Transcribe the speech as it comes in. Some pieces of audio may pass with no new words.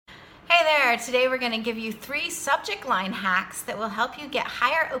there. Today we're going to give you 3 subject line hacks that will help you get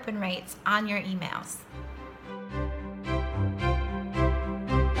higher open rates on your emails.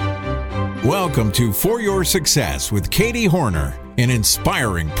 Welcome to For Your Success with Katie Horner, an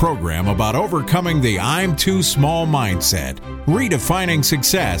inspiring program about overcoming the I'm too small mindset, redefining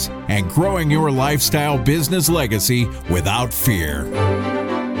success, and growing your lifestyle business legacy without fear.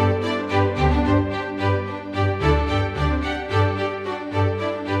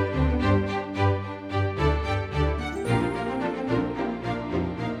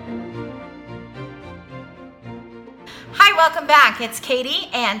 Welcome back. It's Katie,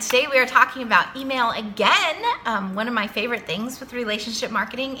 and today we are talking about email again. One of my favorite things with relationship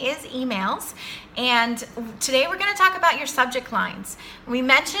marketing is emails, and today we're going to talk about your subject lines. We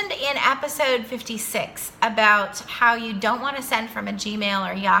mentioned in episode 56 about how you don't want to send from a Gmail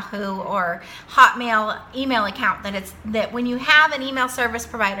or Yahoo or Hotmail email account, that when you have an email service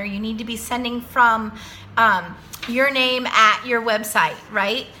provider, you need to be sending from your name at your website,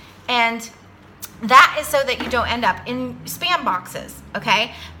 right? And that is so that you don't end up in spam boxes,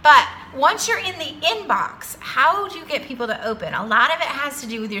 okay? But once you're in the inbox, how do you get people to open? A lot of it has to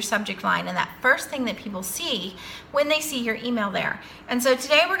do with your subject line and that first thing that people see when they see your email there. And so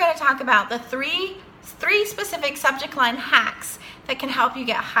today we're going to talk about the three specific subject line hacks that can help you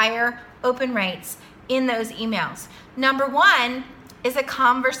get higher open rates in those emails. Number 1 is a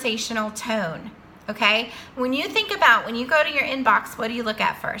conversational tone. Okay, when you go to your inbox, what do you look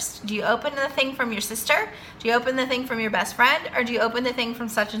at first? Do you open the thing from your sister? Do you open the thing from your best friend? Or do you open the thing from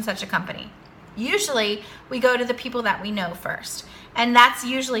such and such a company? Usually, we go to the people that we know first. And that's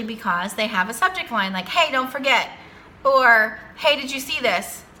usually because they have a subject line like, hey, don't forget. Or, hey, did you see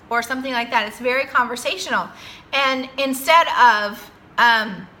this? Or something like that. It's very conversational. And instead of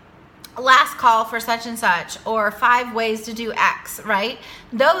last call for such and such, or 5 ways to do X, right?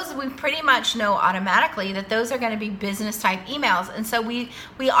 Those we pretty much know automatically that those are going to be business type emails. And so we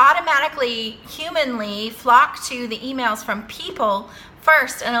automatically, humanly flock to the emails from people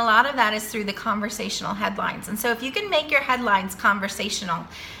first. And a lot of that is through the conversational headlines. And so if you can make your headlines conversational,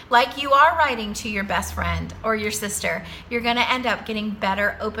 like you are writing to your best friend or your sister, you're going to end up getting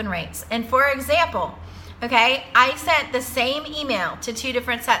better open rates. And for example, okay, I sent the same email to 2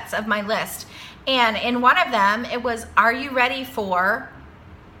 different sets of my list. And in one of them, it was, are you ready for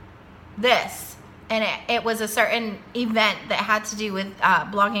this? And it was a certain event that had to do with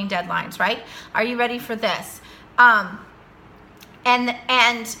blogging deadlines, right? Are you ready for this? And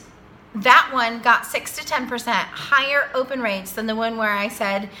that one got 6 to 10% higher open rates than the one where I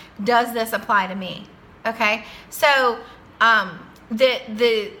said, does this apply to me? Okay, so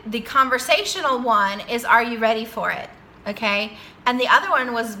the conversational one is, are you ready for it? Okay. And the other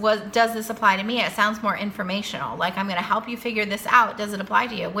one was does this apply to me? It sounds more informational. Like, I'm going to help you figure this out. Does it apply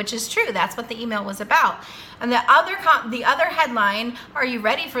to you? Which is true. That's what the email was about. And the other headline, are you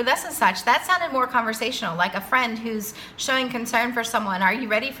ready for this and such? That sounded more conversational, like a friend who's showing concern for someone. Are you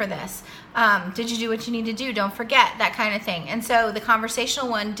ready for this? Did you do what you need to do? Don't forget, that kind of thing. And so the conversational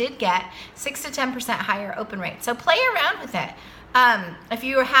one did get 6 to 10% higher open rate. So play around with it. If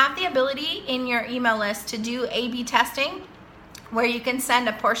you have the ability in your email list to do A/B testing, where you can send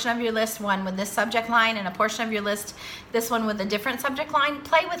a portion of your list, one with this subject line, and a portion of your list, this one with a different subject line,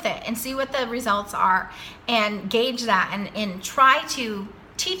 play with it and see what the results are and gauge that and try to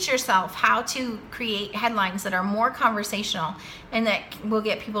teach yourself how to create headlines that are more conversational and that will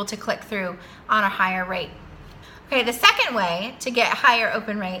get people to click through on a higher rate. Okay, the second way to get higher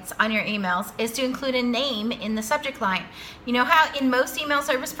open rates on your emails is to include a name in the subject line. You know how in most email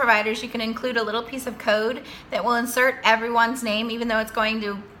service providers you can include a little piece of code that will insert everyone's name, even though it's going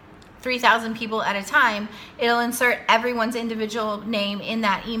to 3,000 people at a time, it'll insert everyone's individual name in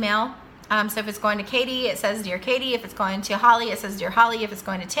that email. So if it's going to Katie, it says Dear Katie. If it's going to Holly, it says Dear Holly. If it's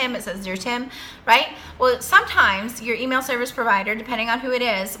going to Tim, it says Dear Tim, right? Well, sometimes your email service provider, depending on who it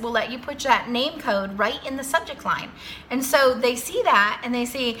is, will let you put that name code right in the subject line. And so they see that and they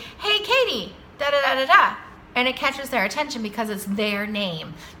see, hey, Katie, da-da-da-da-da. And it catches their attention because it's their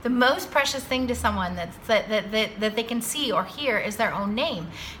name. The most precious thing to someone that they can see or hear is their own name.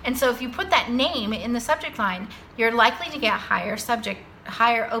 And so if you put that name in the subject line, you're likely to get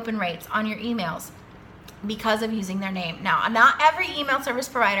higher open rates on your emails because of using their name. Now, not every email service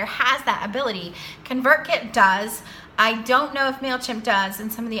provider has that ability. ConvertKit does. I don't know if MailChimp does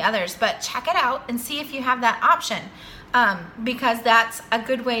and some of the others, but check it out and see if you have that option. Because that's a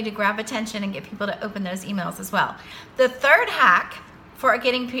good way to grab attention and get people to open those emails as well. The third hack for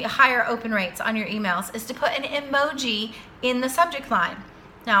getting higher open rates on your emails is to put an emoji in the subject line.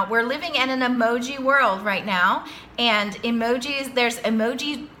 Now, we're living in an emoji world right now, and emojis, there's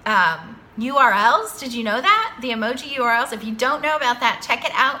emoji URLs. Did you know that? The emoji URLs. If you don't know about that, check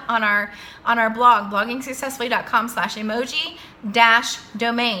it out on our blog,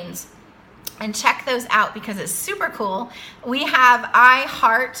 bloggingsuccessfully.com/emoji-domains. And check those out because it's super cool. We have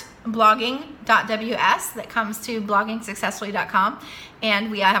iHeartBlogging.ws that comes to bloggingsuccessfully.com.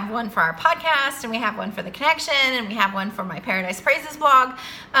 And we have one for our podcast, and we have one for the connection, and we have one for my Paradise Praises blog.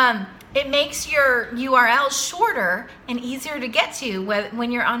 It makes your URL shorter and easier to get to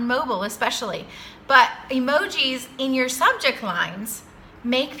when you're on mobile especially. But emojis in your subject lines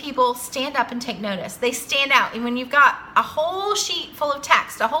make people stand up and take notice. They stand out. And when you've got a whole sheet full of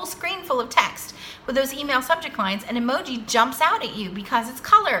text, a whole screen full of text with those email subject lines, an emoji jumps out at you because it's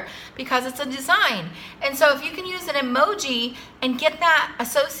color, because it's a design. And so if you can use an emoji and get that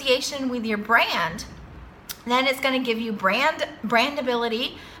association with your brand, then it's going to give you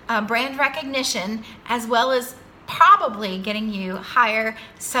brandability, brand recognition, as well as probably getting you higher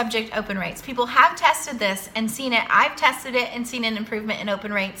subject open rates. People have tested this and seen it. I've tested it and seen an improvement in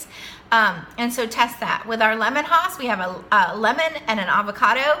open rates. And so test that. With our lemon Haas, we have a lemon and an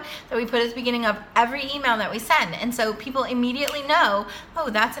avocado that we put at the beginning of every email that we send. And so people immediately know, oh,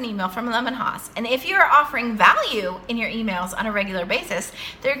 that's an email from Lemon Haas. And if you're offering value in your emails on a regular basis,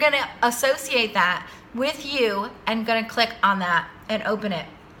 they're going to associate that with you and going to click on that and open it.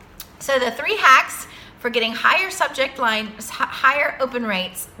 So the 3 hacks for getting higher open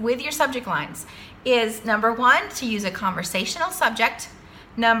rates with your subject lines is: number 1, to use a conversational subject;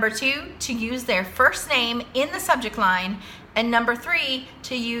 number 2, to use their first name in the subject line; and number 3,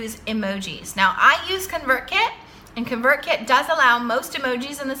 to use emojis. Now, I use ConvertKit, and ConvertKit does allow most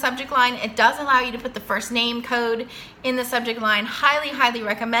emojis in the subject line. It does allow you to put the first name code in the subject line. Highly, highly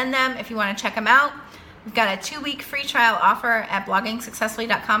recommend them if you want to check them out. We've got a 2-week free trial offer at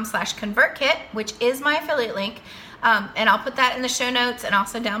bloggingsuccessfully.com/ConvertKit, which is my affiliate link. And I'll put that in the show notes and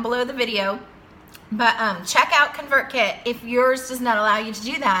also down below the video. But check out ConvertKit if yours does not allow you to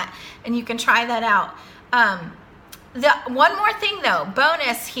do that, and you can try that out. One more thing though,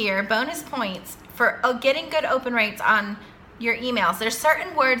 bonus points for getting good open rates on your emails. There's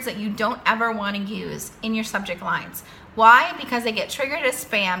certain words that you don't ever want to use in your subject lines. Why? Because they get triggered as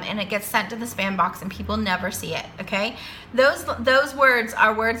spam and it gets sent to the spam box and people never see it, okay? Those words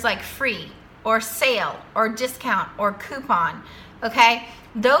are words like free or sale or discount or coupon, okay?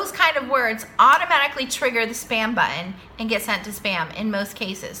 Those kind of words automatically trigger the spam button and get sent to spam in most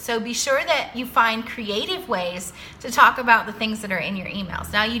cases. So be sure that you find creative ways to talk about the things that are in your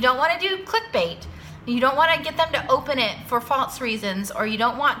emails. Now, you don't want to do clickbait. You don't want to get them to open it for false reasons, or you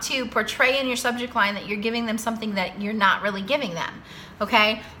don't want to portray in your subject line that you're giving them something that you're not really giving them,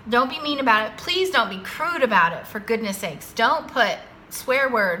 okay? Don't be mean about it. Please don't be crude about it, for goodness sakes. Don't put swear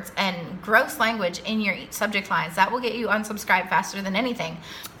words and gross language in your subject lines. That will get you unsubscribed faster than anything.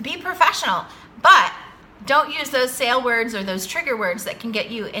 Be professional, but don't use those sale words or those trigger words that can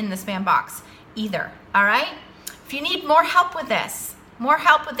get you in the spam box either, all right? If you need more help with this, more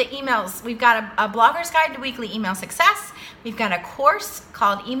help with the emails, we've got a blogger's guide to weekly email success. We've got a course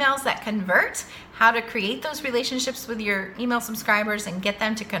called Emails That Convert, how to create those relationships with your email subscribers and get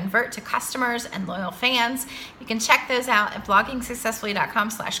them to convert to customers and loyal fans. You can check those out at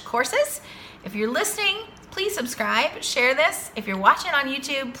bloggingsuccessfully.com/courses. If you're listening, please subscribe, share this. If you're watching on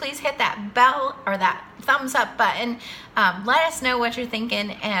YouTube, please hit that bell or that thumbs up button. Let us know what you're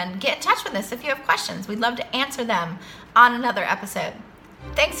thinking and get in touch with us if you have questions. We'd love to answer them on another episode.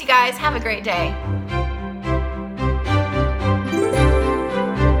 Thanks, you guys. Have a great day.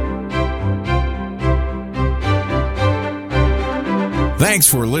 Thanks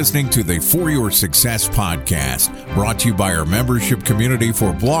for listening to the For Your Success podcast, brought to you by our membership community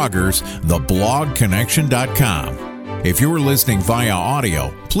for bloggers, theblogconnection.com. If you're listening via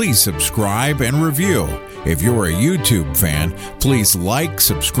audio, please subscribe and review. If you're a YouTube fan, please like,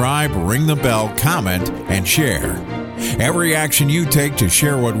 subscribe, ring the bell, comment, and share. Every action you take to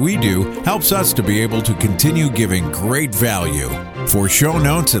share what we do helps us to be able to continue giving great value. For show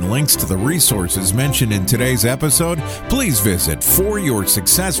notes and links to the resources mentioned in today's episode, please visit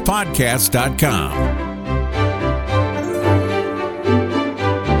foryoursuccesspodcast.com.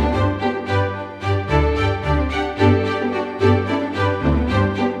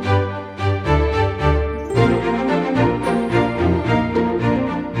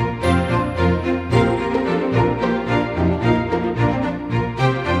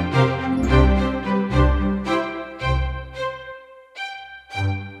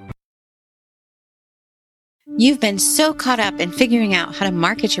 You've been so caught up in figuring out how to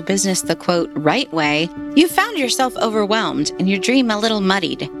market your business the quote right way, you've found yourself overwhelmed and your dream a little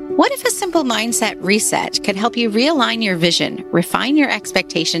muddied. What if a simple mindset reset could help you realign your vision, refine your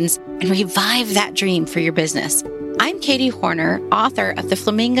expectations, and revive that dream for your business? I'm Katie Hornor, author of The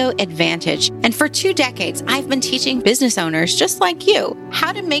Flamingo Advantage, and for 2 decades, I've been teaching business owners just like you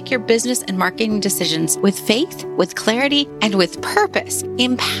how to make your business and marketing decisions with faith, with clarity, and with purpose,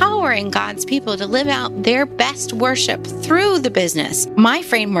 empowering God's people to live out their best worship through the business. My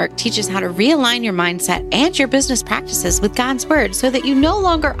framework teaches how to realign your mindset and your business practices with God's Word so that you no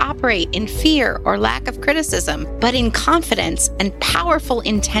longer operate in fear or lack of criticism, but in confidence and powerful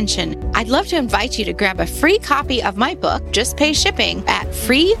intention. I'd love to invite you to grab a free copy of my book, just pay shipping, at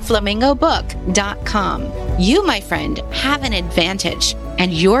freeflamingobook.com. You, my friend, have an advantage,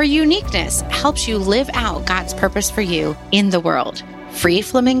 and your uniqueness helps you live out God's purpose for you in the world.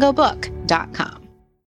 freeflamingobook.com.